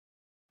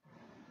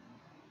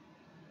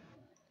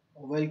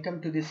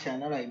Welcome to this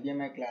channel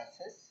IBM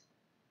classes.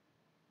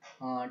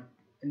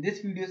 In this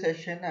video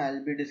session,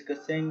 I'll be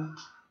discussing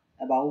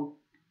about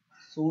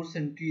source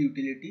entry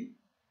utility,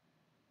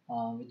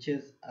 which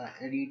is an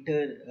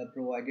editor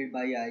provided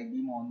by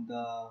IBM on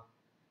the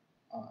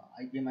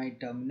IBM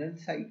terminal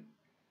side,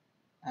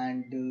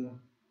 and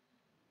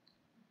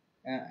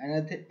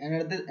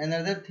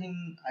another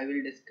thing I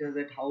will discuss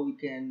that how we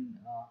can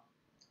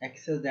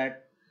access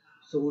that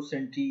source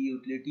entry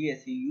utility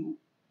SEU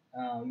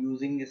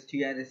using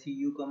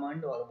STRSEU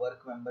command or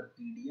work member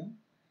PDM.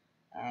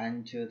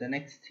 And the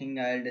next thing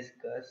I'll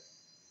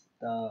discuss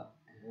the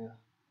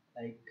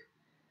like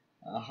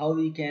how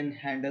we can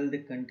handle the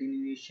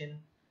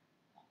continuation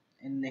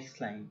in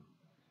next line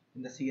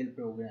in the CL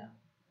program.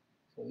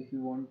 So if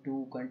you want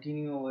to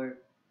continue our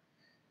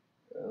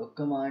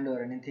command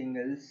or anything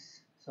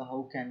else, so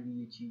how can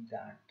we achieve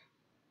that?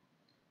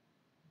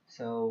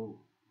 So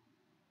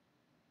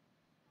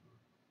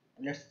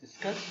let's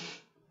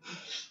discuss.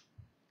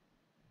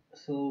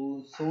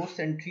 So source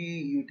entry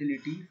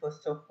utility,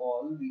 first of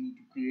all we need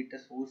to create a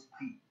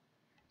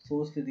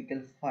source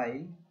physical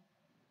file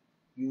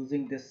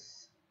using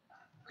this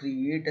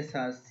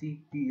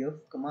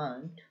CRTSRCPF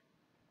command.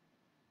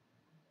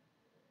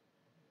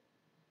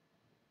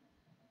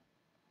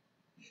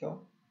 Sure.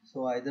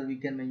 So either we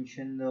can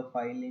mention the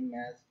file name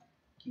as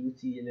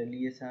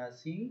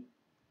clle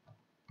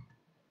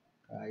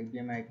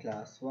IBM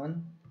class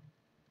 1,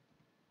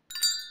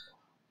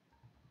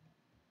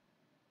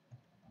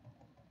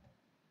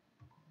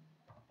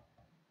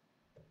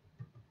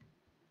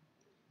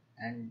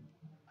 and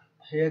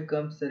here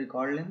comes the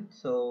record length.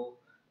 So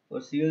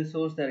for CL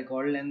source the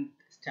record length,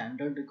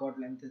 standard record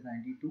length is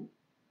 92,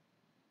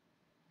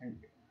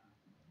 and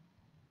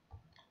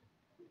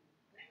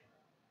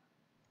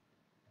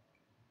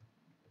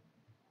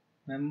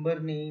member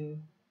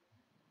name.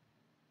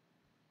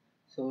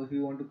 So if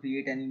you want to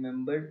create any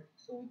member,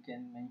 so we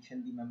can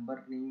mention the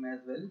member name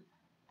as well,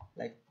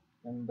 like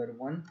member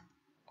 1,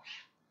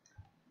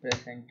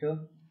 press enter.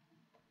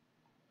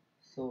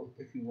 So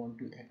if you want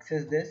to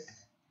access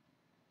this,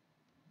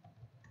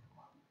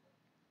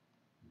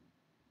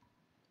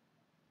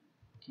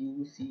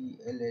 clle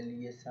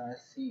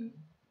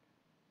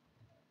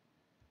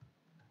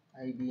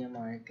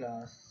IBM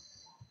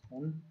class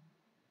 1.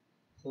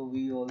 So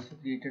we also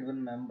created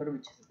one member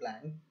which is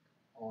blank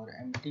or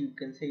empty, you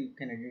can say. You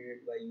can edit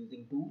it by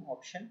using two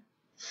option.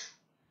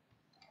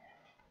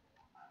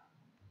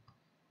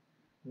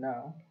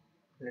 Now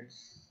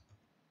let's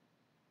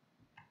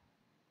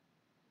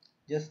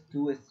just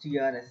do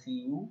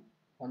STRSEU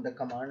on the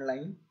command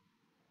line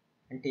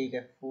and take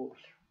F4.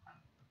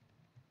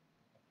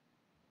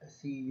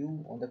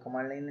 SEU on the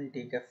command line and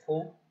take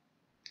F4.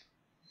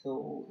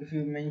 So if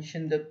you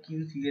mention the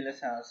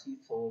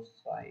QCLSRC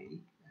source file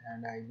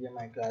and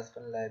IBM class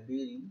 1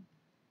 library,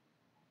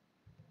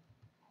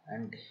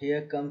 and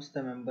here comes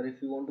the member.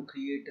 If you want to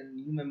create a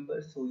new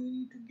member, so you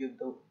need to give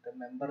the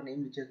member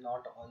name which is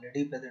not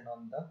already present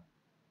on the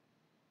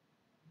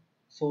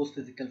source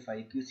physical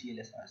file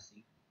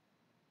QCLSRC.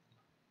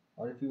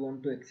 Or if you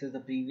want to access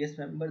the previous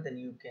member, then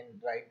you can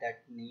write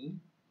that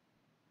name.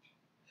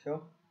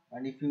 Sure.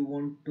 And if you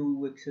want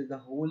to access the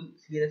whole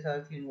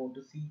CLSRC and want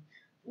to see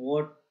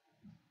what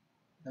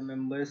the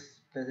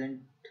members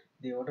present,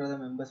 what are the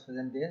members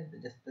present there,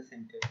 just press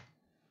enter.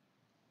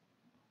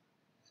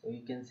 So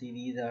you can see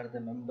these are the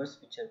members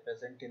which are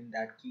present in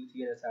that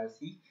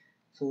QCLSRC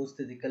source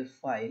physical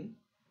file,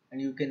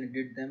 and you can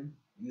edit them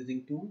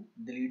using 2,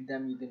 delete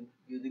them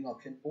using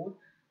option 4,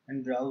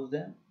 and browse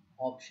them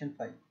option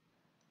 5.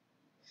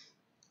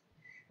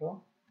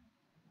 Sure.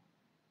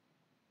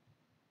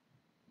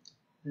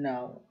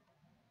 Now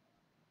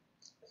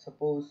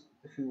suppose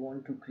if you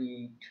want to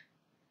create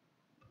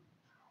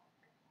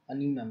a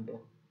new member,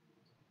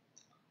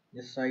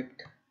 just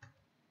write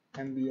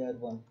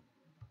MBR1.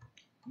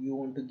 You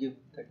want to give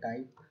the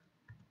type,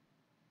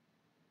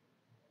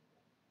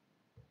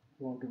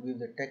 you want to give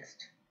the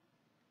text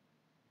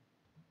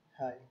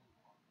hi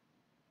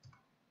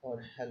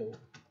or hello.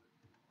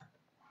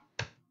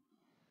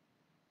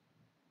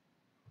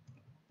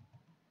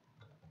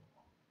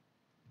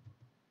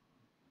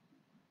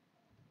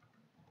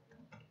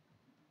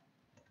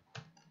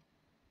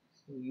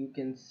 So you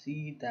can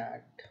see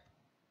that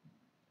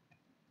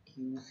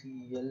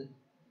QCLSRC.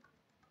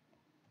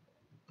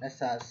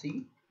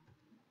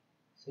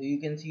 So you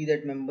can see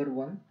that member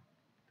 1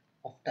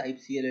 of type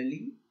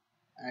CLLE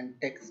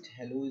and text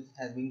hello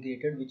has been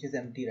created, which is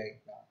empty right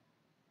now.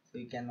 So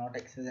you cannot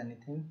access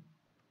anything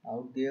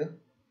out there.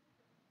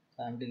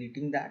 So I'm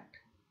deleting that.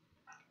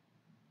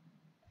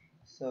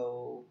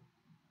 So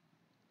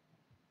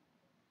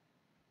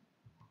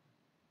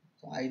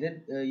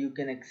either you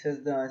can access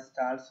the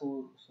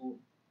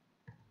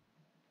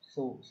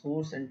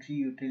source entry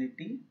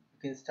utility. You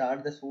can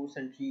start the source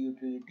entry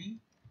utility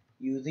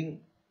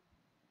using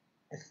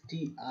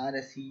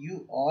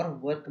STRSEU or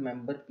work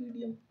member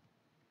PDM.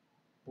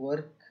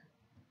 Work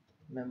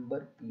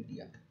member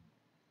PDM.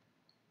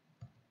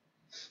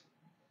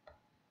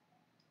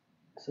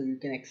 So you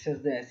can access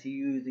the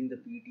SEU using the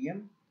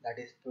PDM, that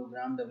is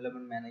Program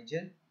Development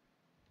Manager.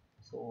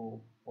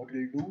 So what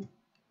we'll do,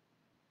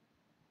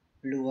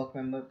 we'll do work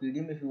member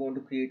PDM. If you want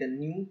to create a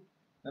new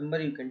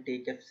member, you can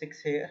take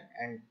F6 here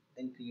and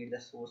then create the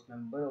source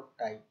member of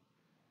type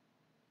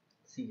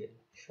CL.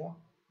 Sure.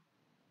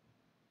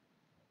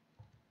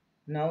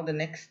 Now the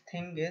next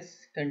thing is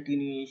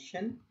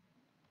continuation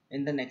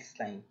in the next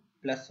line,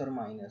 plus or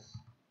minus.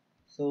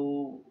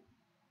 So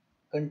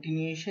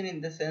continuation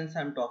in the sense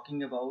I'm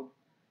talking about,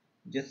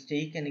 just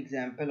take an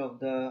example of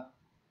the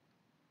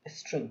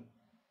string,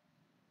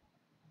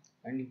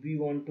 and if we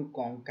want to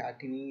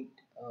concatenate,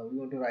 we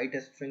want to write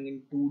a string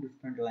in two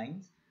different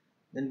lines,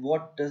 then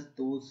what does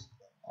those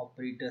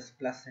operators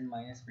plus and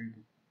minus will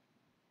do?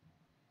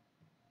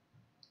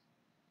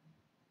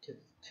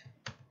 Just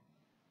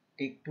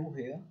take two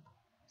here.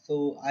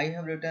 So I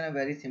have written a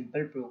very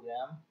simple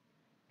program,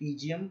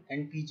 pgm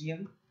and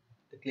pgm,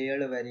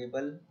 declared a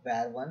variable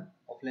var1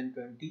 of length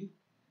 20,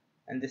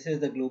 and this is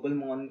the global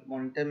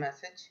monitor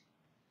message.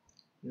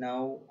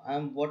 Now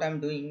what I'm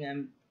doing,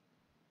 I'm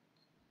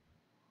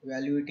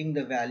evaluating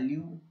the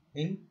value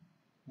in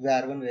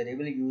var1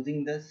 variable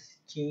using the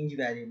change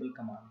variable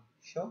command.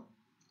 Sure.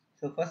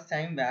 So first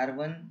time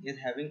var1 is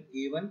having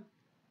a1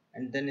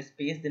 and then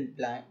space, then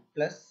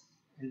plus,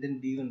 and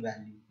then b1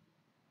 value.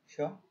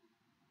 Sure.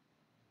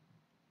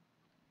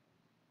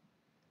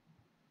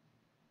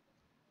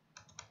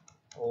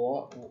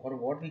 Or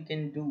what we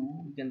can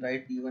do, we can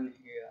write b1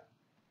 here.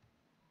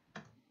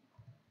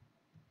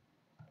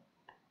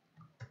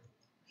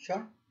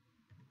 Sure.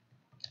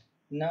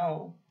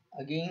 Now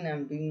again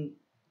I'm doing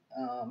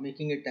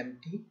making it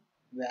empty,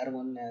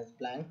 var1 as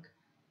blank,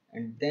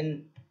 and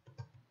then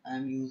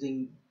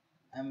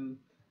I'm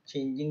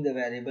changing the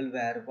variable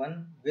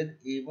var1 with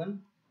a1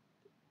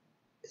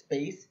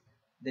 space,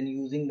 then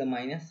using the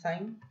minus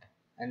sign,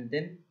 and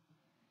then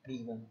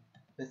b1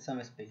 with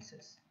some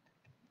spaces,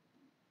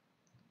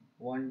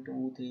 1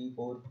 2 3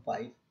 4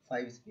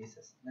 5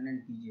 spaces, then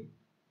in pgm.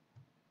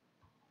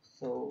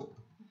 So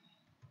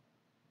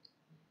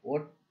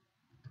what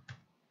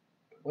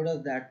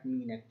does that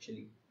mean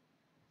actually?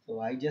 So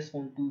I just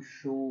want to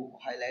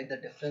highlight the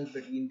difference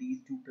between these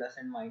two plus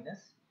and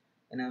minus,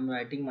 and I'm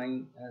writing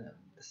my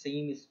the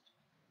same is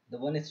the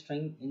one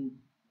string in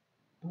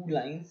two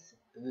lines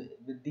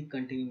with the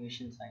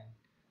continuation sign.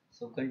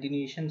 So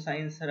continuation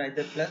signs are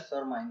either plus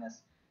or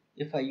minus.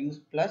 If I use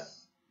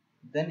plus,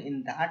 then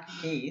in that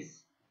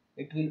case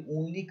it will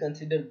only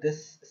consider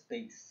this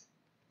space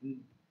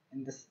in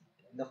this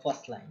in the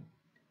first line,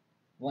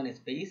 one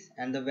space,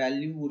 and the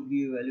value would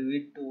be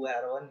evaluated to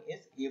r1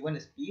 is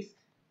a1 space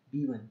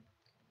b1.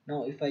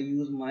 Now if I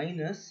use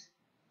minus,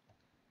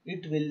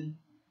 it will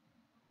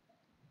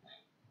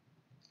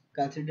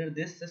consider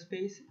this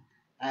space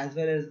as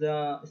well as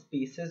the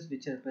spaces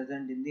which are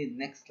present in the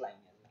next line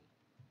as well.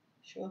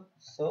 Sure.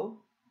 So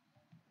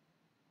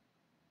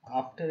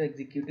after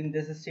executing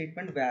this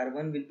statement,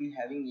 var1 will be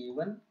having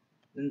a1,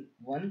 then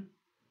 1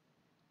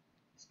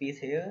 space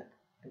here,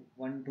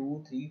 1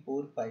 2 3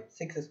 4 5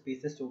 6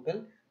 spaces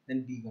total,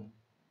 then b1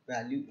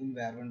 value in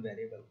var1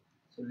 variable.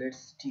 So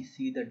let's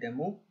see the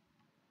demo.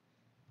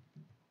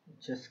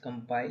 Just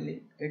compile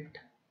it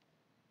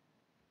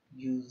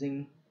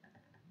using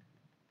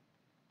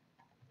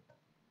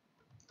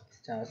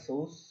star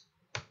source,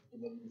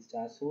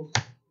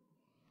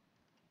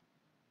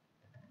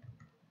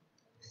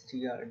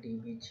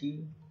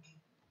 strdbg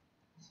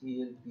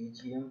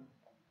clpgm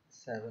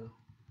 7.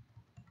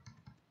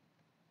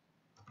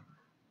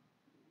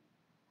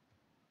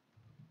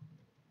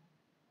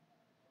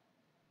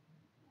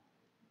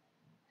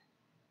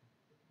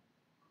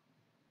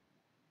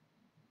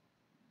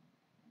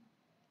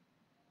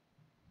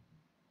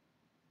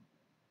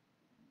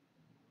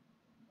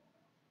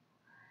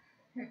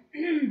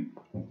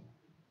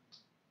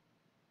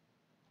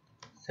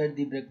 Set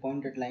the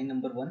breakpoint at line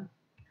number 1.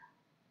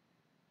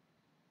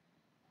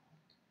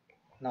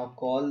 Now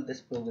call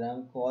this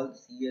program, call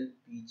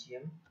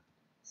clpgm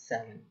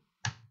 7.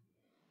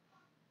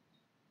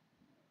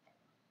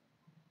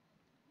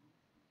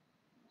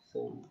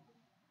 So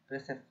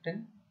press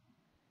F10.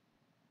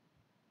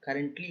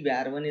 Currently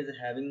var1 is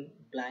having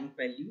blank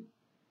value.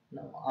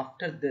 Now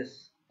after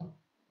this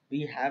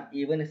we have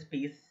a1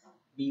 space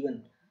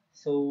b1.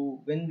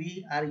 So when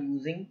we are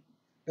using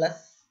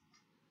plus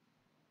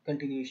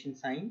continuation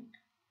sign,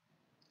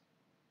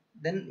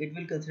 then it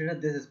will consider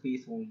this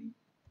space only.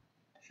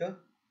 Sure.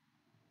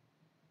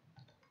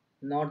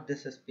 Not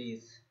this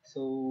space.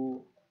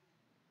 So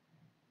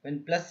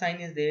when plus sign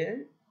is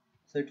there,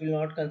 so it will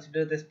not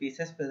consider the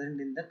spaces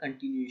present in the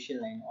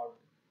continuation line, or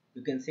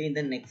you can say in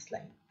the next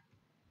line.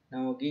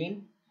 Now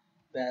again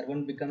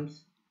var1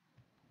 becomes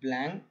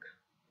blank,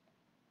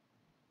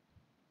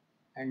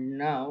 and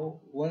now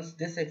once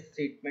this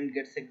statement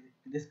gets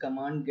this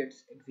command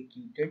gets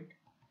executed,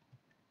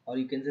 or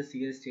you can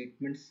say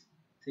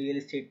CL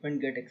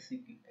statement gets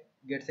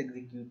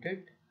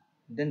executed,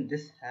 then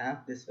this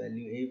have this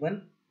value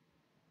a1,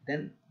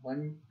 then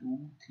 1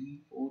 2 3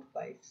 4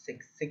 5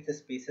 6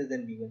 spaces,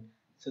 then b1.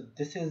 So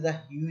this is the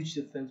huge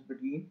difference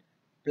between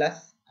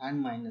plus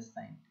and minus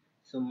sign.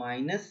 So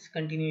minus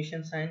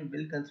continuation sign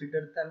will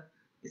consider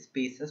the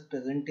spaces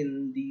present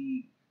in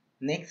the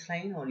next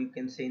line, or you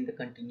can say in the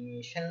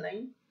continuation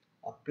line.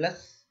 A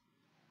plus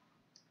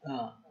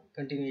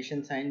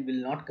continuation sign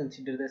will not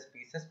consider the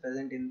spaces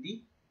present in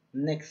the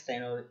next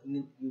line, or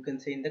you can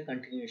say in the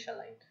continuation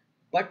line.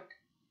 But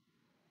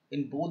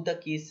in both the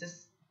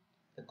cases,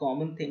 the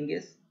common thing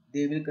is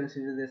they will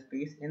consider the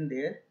space in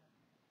their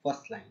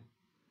first line.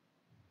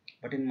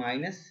 But in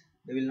minus,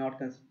 they will not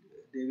consider,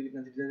 they will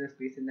consider the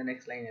space in the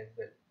next line as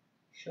well.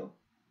 Sure.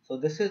 So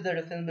this is the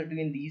difference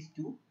between these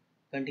two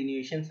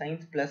continuation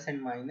signs, plus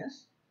and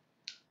minus.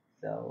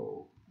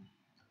 So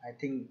I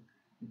think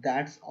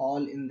that's all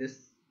in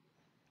this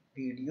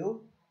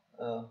video,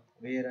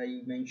 where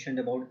I mentioned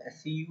about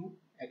SEU,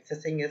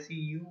 accessing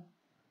SEU,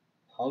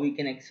 how we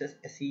can access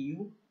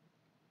SEU,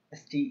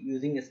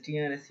 using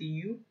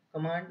STRSEU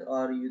command,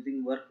 or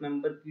using work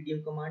member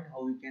PDM command,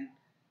 how we can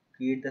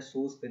create the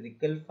source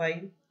physical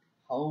file,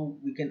 how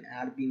we can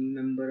add the new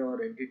member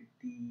or edit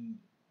the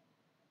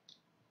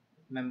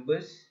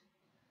members,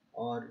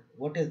 or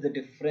what is the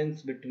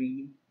difference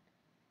between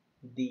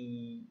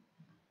the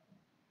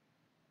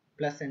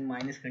plus and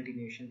minus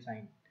continuation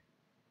sign.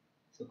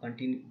 So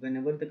continue,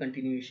 whenever the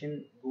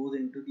continuation goes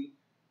into the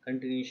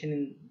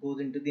goes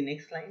into the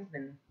next line,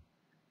 then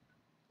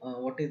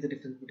what is the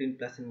difference between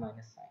plus and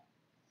minus sign.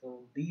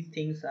 So these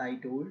things I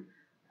told,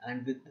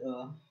 and with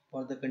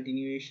for the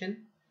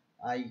continuation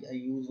I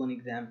use one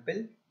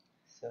example.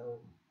 So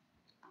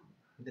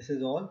this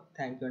is all.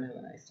 Thank you and have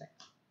a nice time.